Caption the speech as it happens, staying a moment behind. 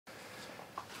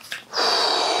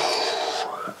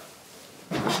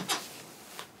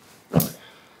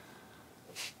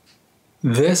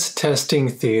This testing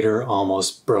theater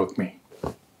almost broke me,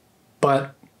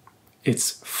 but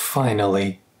it's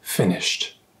finally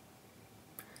finished.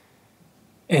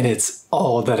 And it's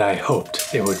all that I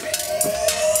hoped it would be.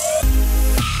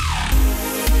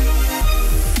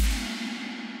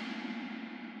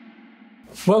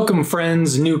 Welcome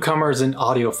friends, newcomers, and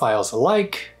audiophiles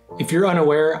alike. If you're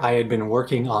unaware, I had been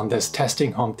working on this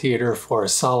testing home theater for a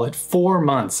solid 4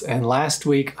 months, and last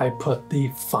week I put the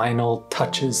final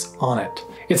touches on it.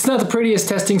 It's not the prettiest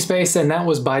testing space, and that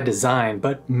was by design,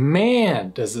 but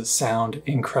man, does it sound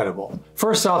incredible.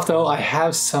 First off though, I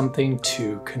have something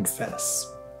to confess.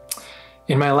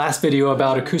 In my last video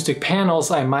about acoustic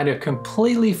panels, I might have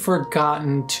completely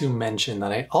forgotten to mention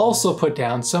that I also put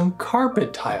down some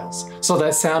carpet tiles, so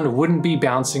that sound wouldn't be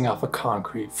bouncing off a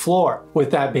concrete floor.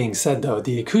 With that being said though,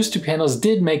 the acoustic panels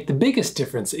did make the biggest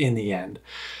difference in the end.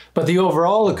 But the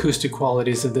overall acoustic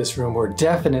qualities of this room were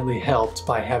definitely helped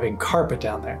by having carpet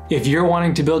down there. If you're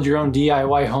wanting to build your own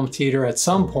DIY home theater at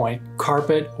some point,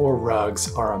 carpet or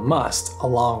rugs are a must,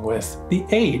 along with the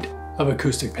aid of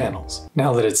acoustic panels.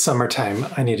 Now that it's summertime,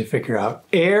 I need to figure out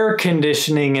air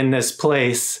conditioning in this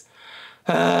place.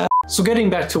 So getting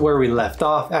back to where we left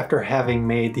off, after having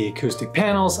made the acoustic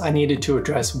panels, I needed to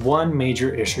address one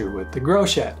major issue with the grow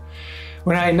shed.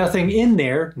 When I had nothing in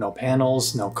there, no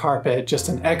panels, no carpet, just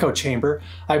an echo chamber,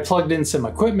 I plugged in some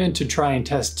equipment to try and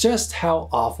test just how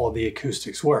awful the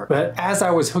acoustics were. But as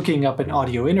I was hooking up an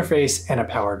audio interface and a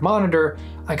powered monitor,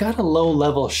 I got a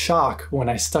low-level shock when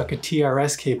I stuck a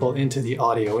TRS cable into the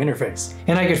audio interface.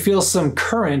 And I could feel some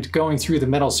current going through the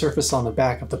metal surface on the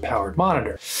back of the powered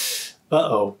monitor.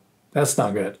 Uh-oh. That's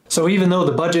not good. So even though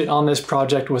the budget on this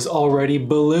project was already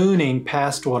ballooning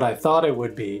past what I thought it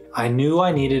would be, I knew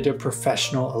I needed a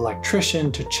professional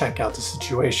electrician to check out the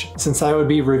situation, since I would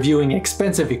be reviewing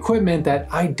expensive equipment that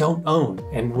I don't own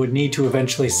and would need to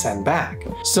eventually send back.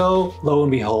 So lo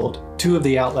and behold, 2 of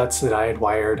the outlets that I had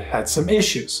wired had some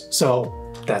issues.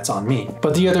 So that's on me.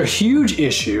 But the other huge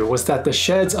issue was that the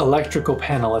shed's electrical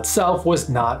panel itself was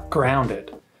not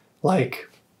grounded. Like,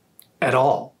 at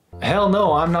all. Hell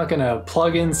no, I'm not gonna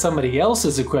plug in somebody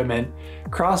else's equipment,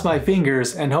 cross my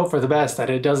fingers, and hope for the best that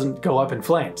it doesn't go up in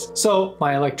flames. So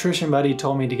my electrician buddy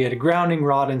told me to get a grounding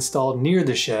rod installed near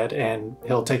the shed and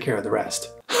he'll take care of the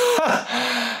rest.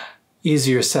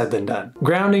 Easier said than done.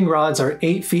 Grounding rods are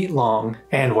 8 feet long,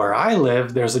 and where I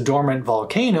live, there's a dormant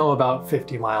volcano about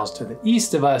 50 miles to the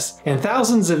east of us. In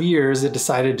thousands of years, it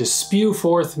decided to spew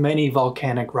forth many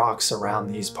volcanic rocks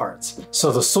around these parts.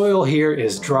 So the soil here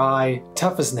is dry,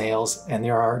 tough as nails, and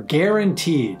there are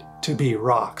guaranteed to be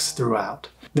rocks throughout.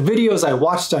 The videos I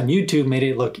watched on YouTube made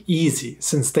it look easy,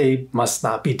 since they must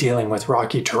not be dealing with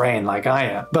rocky terrain like I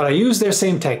am. But I used their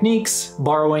same techniques,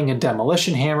 borrowing a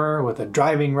demolition hammer with a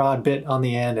driving rod bit on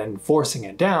the end and forcing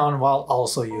it down while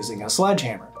also using a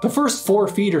sledgehammer. The first 4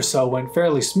 feet or so went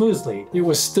fairly smoothly. It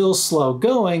was still slow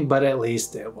going, but at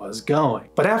least it was going.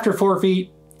 But after 4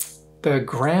 feet, the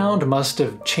ground must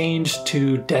have changed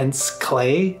to dense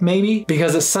clay, maybe?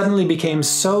 Because it suddenly became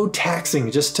so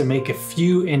taxing just to make a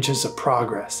few inches of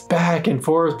progress. Back and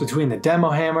forth between the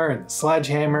demo hammer and the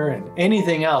sledgehammer and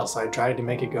anything else I tried to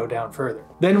make it go down further.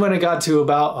 Then when it got to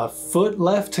about a foot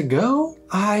left to go,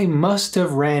 I must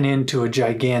have ran into a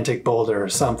gigantic boulder or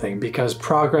something, because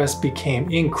progress became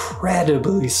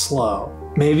incredibly slow.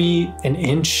 Maybe an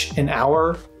inch an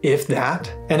hour, if that.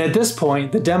 And at this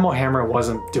point, the demo hammer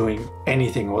wasn't doing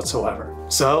anything whatsoever.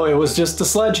 So it was just the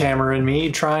sledgehammer and me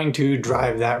trying to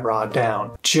drive that rod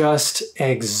down. Just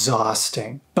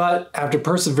exhausting. But after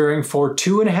persevering for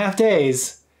 2.5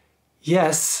 days,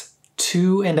 yes,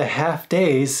 2.5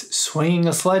 days swinging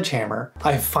a sledgehammer,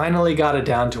 I finally got it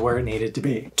down to where it needed to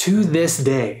be. To this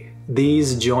day,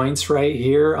 these joints right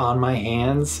here on my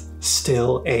hands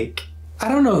still ache. I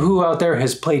don't know who out there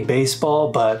has played baseball,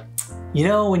 but you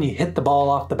know when you hit the ball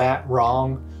off the bat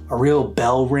wrong, a real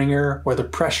bell ringer where the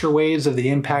pressure waves of the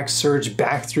impact surge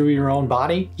back through your own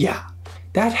body? Yeah,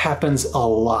 that happens a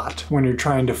lot when you're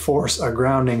trying to force a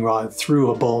grounding rod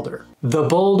through a boulder. The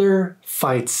boulder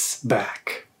fights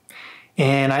back.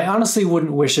 And I honestly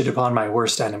wouldn't wish it upon my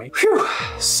worst enemy. Whew.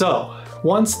 So,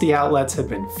 once the outlets had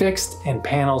been fixed and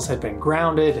panels had been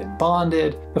grounded and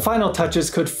bonded, the final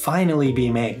touches could finally be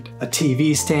made. A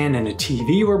TV stand and a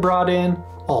TV were brought in,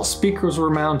 all speakers were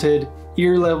mounted,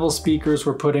 ear-level speakers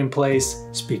were put in place,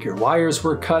 speaker wires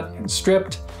were cut and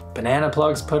stripped, banana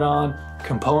plugs put on,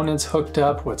 components hooked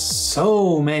up with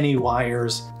so many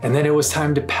wires, and then it was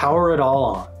time to power it all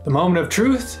on. The moment of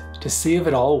truth to see if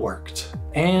it all worked.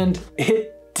 And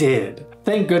it did.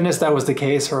 Thank goodness that was the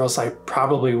case, or else I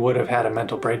probably would have had a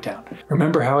mental breakdown.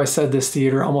 Remember how I said this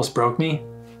theater almost broke me?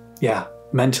 Yeah,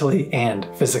 mentally and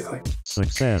physically.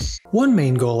 Success. One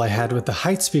main goal I had with the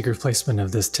height speaker placement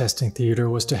of this testing theater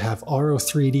was to have Auro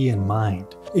 3D in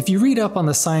mind. If you read up on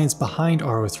the science behind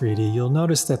Auro 3D, you'll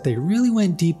notice that they really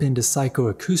went deep into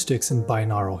psychoacoustics and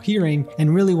binaural hearing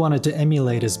and really wanted to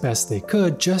emulate as best they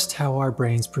could just how our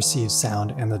brains perceive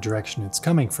sound and the direction it's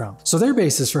coming from. So their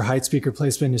basis for height speaker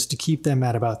placement is to keep them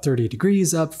at about 30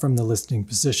 degrees up from the listening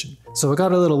position. So I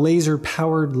got a little laser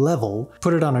powered level,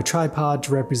 put it on a tripod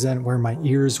to represent where my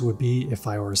ears would be if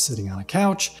I were sitting on a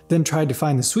couch, then tried to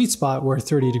find the sweet spot where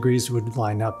 30 degrees would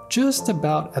line up just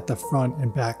about at the front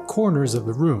and back corners of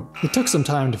the room. It took some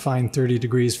time to find 30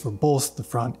 degrees for both the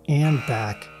front and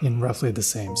back in roughly the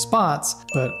same spots,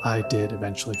 but I did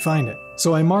eventually find it.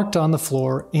 So I marked on the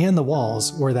floor and the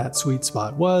walls where that sweet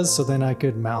spot was, so then I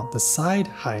could mount the side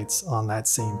heights on that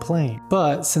same plane.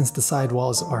 But since the side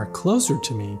walls are closer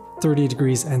to me, 30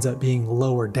 degrees ends up being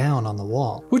lower down on the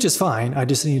wall, which is fine. I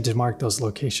just needed to mark those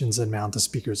locations and mount the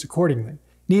speakers accordingly.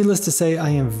 Needless to say, I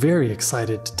am very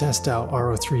excited to test out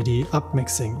Auro 3D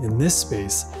upmixing in this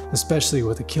space, especially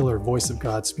with a killer Voice of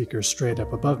God speaker straight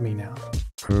up above me now.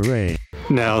 Hooray.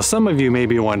 Now, some of you may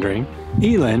be wondering,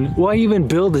 Elon, why even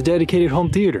build a dedicated home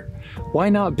theater? Why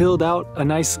not build out a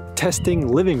nice testing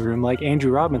living room like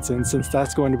Andrew Robinson, since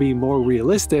that's going to be more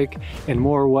realistic and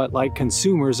more what like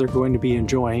consumers are going to be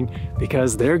enjoying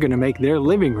because they're going to make their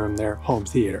living room their home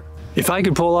theater. If I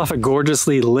could pull off a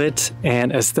gorgeously lit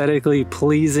and aesthetically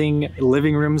pleasing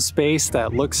living room space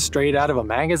that looks straight out of a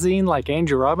magazine like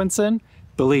Andrew Robinson,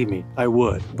 believe me, I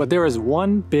would. But there is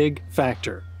one big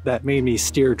factor that made me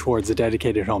steer towards a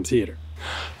dedicated home theater.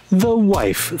 The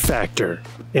wife factor.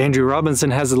 Andrew Robinson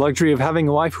has the luxury of having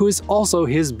a wife who is also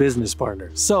his business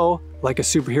partner. So, like a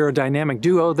superhero dynamic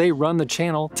duo, they run the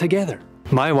channel together.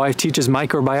 My wife teaches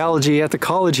microbiology at the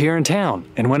college here in town,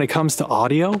 and when it comes to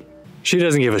audio, she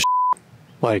doesn't give a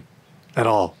like, at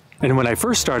all. And when I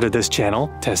first started this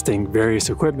channel, testing various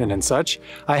equipment and such,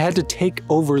 I had to take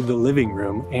over the living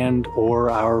room and or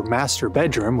our master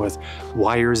bedroom with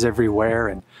wires everywhere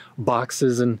and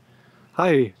boxes and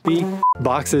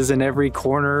boxes in every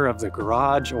corner of the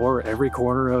garage or every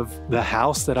corner of the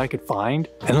house that I could find.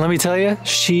 And let me tell you,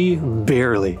 she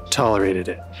barely tolerated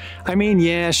it. I mean,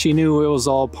 yeah, she knew it was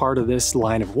all part of this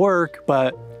line of work,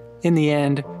 but in the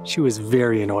end, she was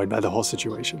very annoyed by the whole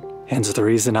situation. Hence the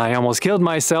reason I almost killed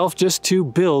myself just to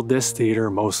build this theater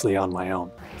mostly on my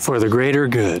own. For the greater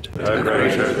good. The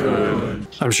greater good.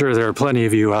 I'm sure there are plenty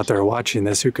of you out there watching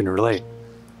this who can relate.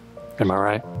 Am I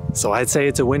right? So I'd say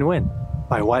it's a win-win.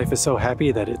 My wife is so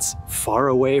happy that it's far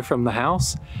away from the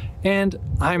house, and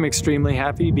I'm extremely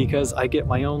happy because I get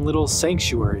my own little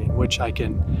sanctuary in which I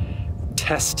can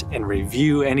test and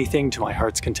review anything to my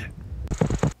heart's content.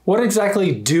 What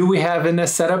exactly do we have in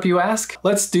this setup, you ask?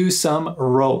 Let's do some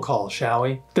roll call, shall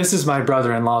we? This is my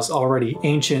brother-in-law's already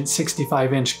ancient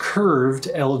 65-inch curved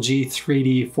LG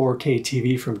 3D 4K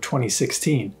TV from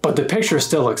 2016, but the picture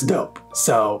still looks dope,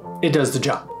 so it does the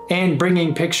job. And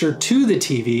bringing picture to the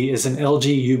TV is an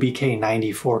LG UBK90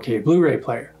 4K Blu-ray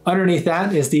player. Underneath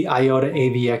that is the Iota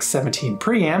AVX17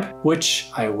 preamp, which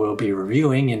I will be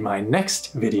reviewing in my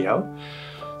next video.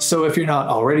 So if you're not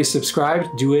already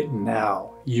subscribed, do it now.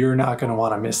 You're not going to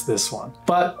want to miss this one.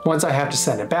 But once I have to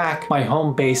send it back, my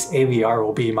home base AVR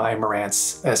will be my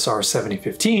Marantz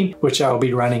SR7015, which I will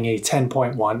be running a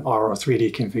 10.1 Auro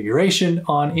 3D configuration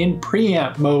on in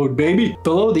preamp mode, baby.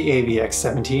 Below the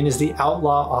AVX17 is the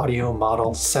Outlaw Audio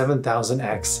Model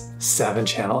 7000X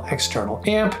 7-channel external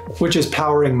amp, which is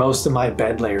powering most of my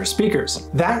bed layer speakers.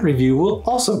 That review will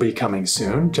also be coming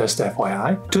soon, just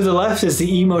FYI. To the left is the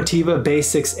Emotiva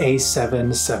BasX A7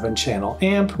 7-channel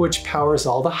amp, which powers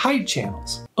all the height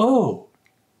channels. Oh,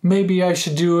 maybe I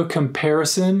should do a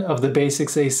comparison of the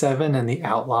BasX A7 and the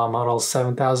Outlaw Model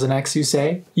 7000X, you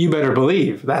say? You better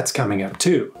believe that's coming up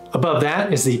too. Above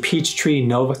that is the Peachtree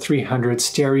Nova 300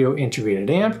 stereo integrated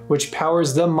amp, which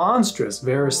powers the monstrous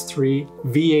Verus 3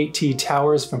 V8T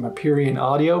towers from Aperion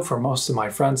Audio for most of my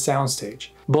front soundstage.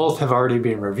 Both have already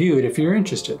been reviewed if you're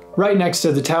interested. Right next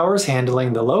to the towers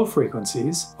handling the low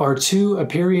frequencies are two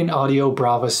Aperion Audio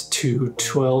Bravus 2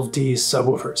 12D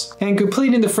subwoofers. And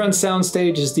completing the front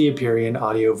soundstage is the Aperion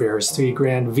Audio Verus 3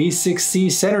 Grand V6C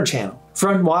center channel.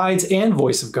 Front wides and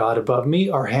Voice of God above me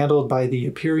are handled by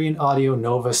the Aperion Audio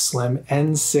Novus Slim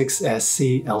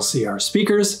N6SC LCR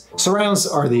speakers. Surrounds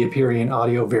are the Aperion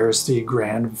Audio Verus 3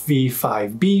 Grand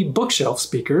V5B bookshelf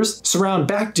speakers. Surround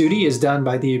back duty is done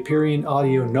by the Aperion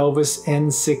Audio Novus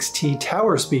N6T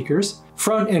tower speakers.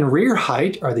 Front and rear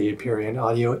height are the Aperion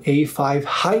Audio A5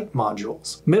 height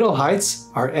modules. Middle heights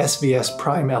are SVS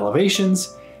Prime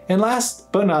elevations, And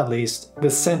last but not least, the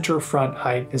center front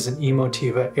height is an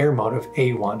Emotiva Airmotive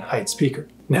A1 height speaker.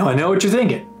 Now I know what you're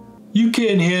thinking. You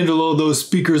can't handle all those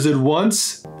speakers at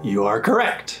once. You are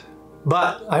correct.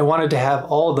 But I wanted to have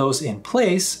all those in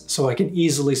place so I can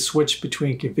easily switch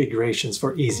between configurations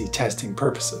for easy testing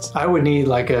purposes. I would need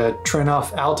like a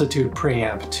Trenoff altitude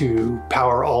preamp to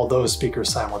power all those speakers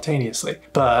simultaneously.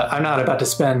 But I'm not about to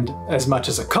spend as much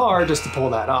as a car just to pull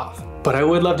that off. But I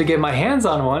would love to get my hands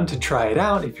on one to try it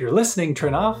out if you're listening,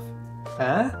 Trenoff.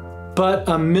 Huh? But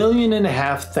 $1.5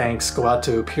 million thanks go out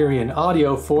to Aperion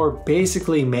Audio for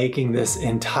basically making this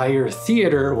entire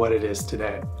theater what it is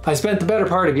today. I spent the better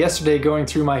part of yesterday going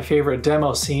through my favorite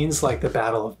demo scenes like the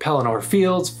Battle of Pelennor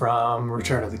Fields from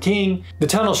Return of the King, the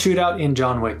tunnel shootout in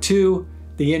John Wick 2,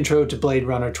 the intro to Blade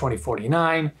Runner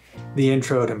 2049, the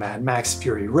intro to Mad Max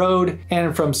Fury Road,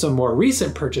 and from some more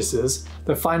recent purchases,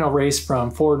 the final race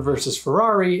from Ford vs.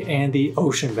 Ferrari and the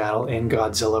ocean battle in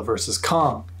Godzilla vs.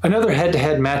 Kong. Another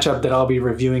head-to-head matchup that I'll be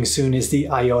reviewing soon is the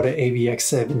Iota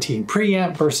AVX17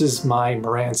 preamp versus my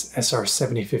Marantz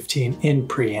SR7015 in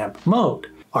preamp mode.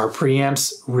 Are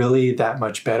preamps really that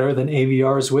much better than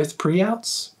AVRs with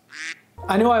pre-outs?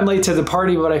 I know I'm late to the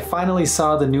party, but I finally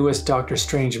saw the newest Doctor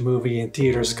Strange movie in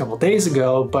theaters a couple days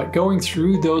ago, but going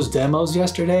through those demos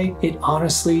yesterday, it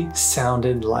honestly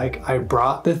sounded like I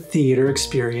brought the theater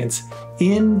experience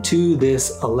into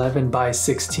this 11 by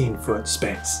 16 foot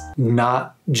space.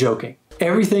 Not joking.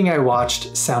 Everything I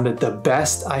watched sounded the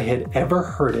best I had ever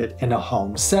heard it in a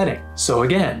home setting. So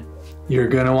again, you're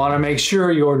gonna wanna make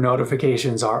sure your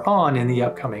notifications are on in the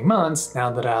upcoming months now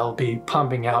that I'll be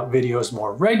pumping out videos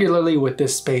more regularly with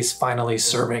this space finally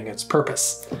serving its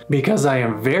purpose. Because I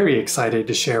am very excited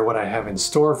to share what I have in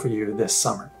store for you this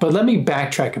summer. But let me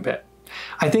backtrack a bit.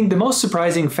 I think the most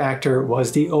surprising factor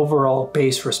was the overall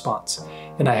bass response,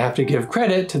 and I have to give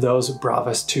credit to those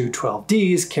Bravus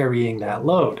 212Ds carrying that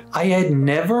load. I had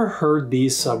never heard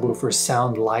these subwoofers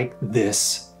sound like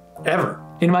this ever.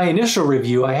 In my initial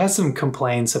review, I had some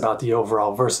complaints about the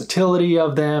overall versatility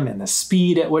of them and the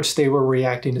speed at which they were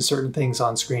reacting to certain things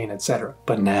on screen, etc.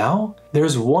 But now,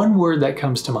 there's one word that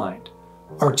comes to mind: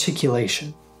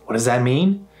 articulation. What does that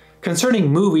mean?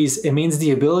 Concerning movies, it means the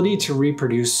ability to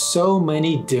reproduce so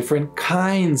many different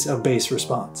kinds of bass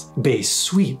response. Bass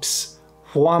sweeps,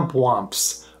 whomp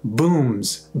whomps,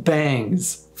 booms,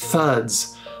 bangs,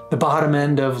 thuds, the bottom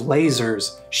end of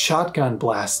lasers, shotgun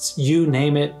blasts, you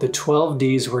name it, the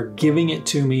 12Ds were giving it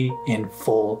to me in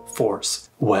full force.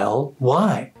 Well,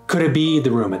 why? Could it be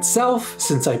the room itself,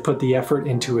 since I put the effort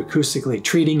into acoustically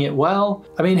treating it well?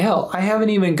 I mean, hell, I haven't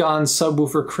even gone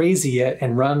subwoofer crazy yet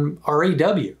and run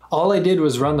RAW. All I did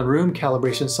was run the room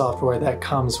calibration software that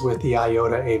comes with the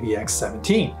Iota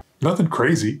AVX17. Nothing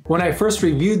crazy. When I first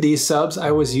reviewed these subs, I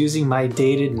was using my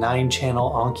dated 9-channel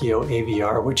Onkyo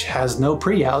AVR, which has no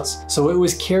pre-outs, so it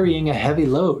was carrying a heavy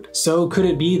load. So could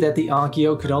it be that the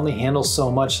Onkyo could only handle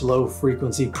so much low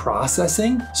frequency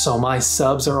processing? So my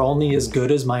subs are only as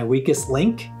good as my weakest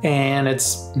link? And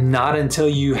it's not until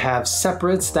you have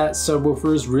separates that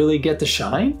subwoofers really get to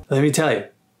shine? Let me tell you,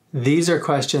 these are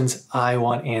questions I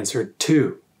want answered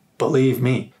too. Believe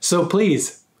me. So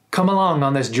please, come along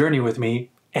on this journey with me,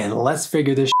 and let's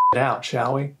figure this shit out,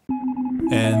 shall we?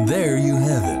 And there you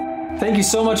have it. Thank you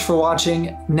so much for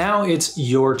watching. Now it's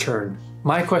your turn.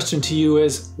 My question to you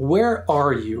is, where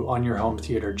are you on your home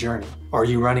theater journey? Are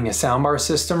you running a soundbar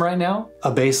system right now?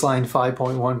 A baseline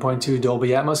 5.1.2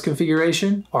 Dolby Atmos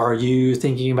configuration? Are you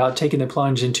thinking about taking the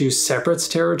plunge into separates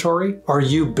territory? Are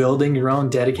you building your own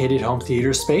dedicated home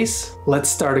theater space? Let's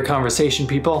start a conversation,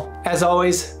 people. As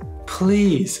always,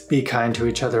 please be kind to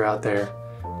each other out there.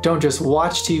 Don't just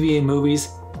watch TV and movies,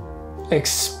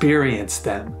 experience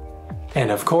them.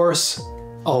 And of course,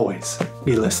 always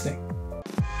be listening.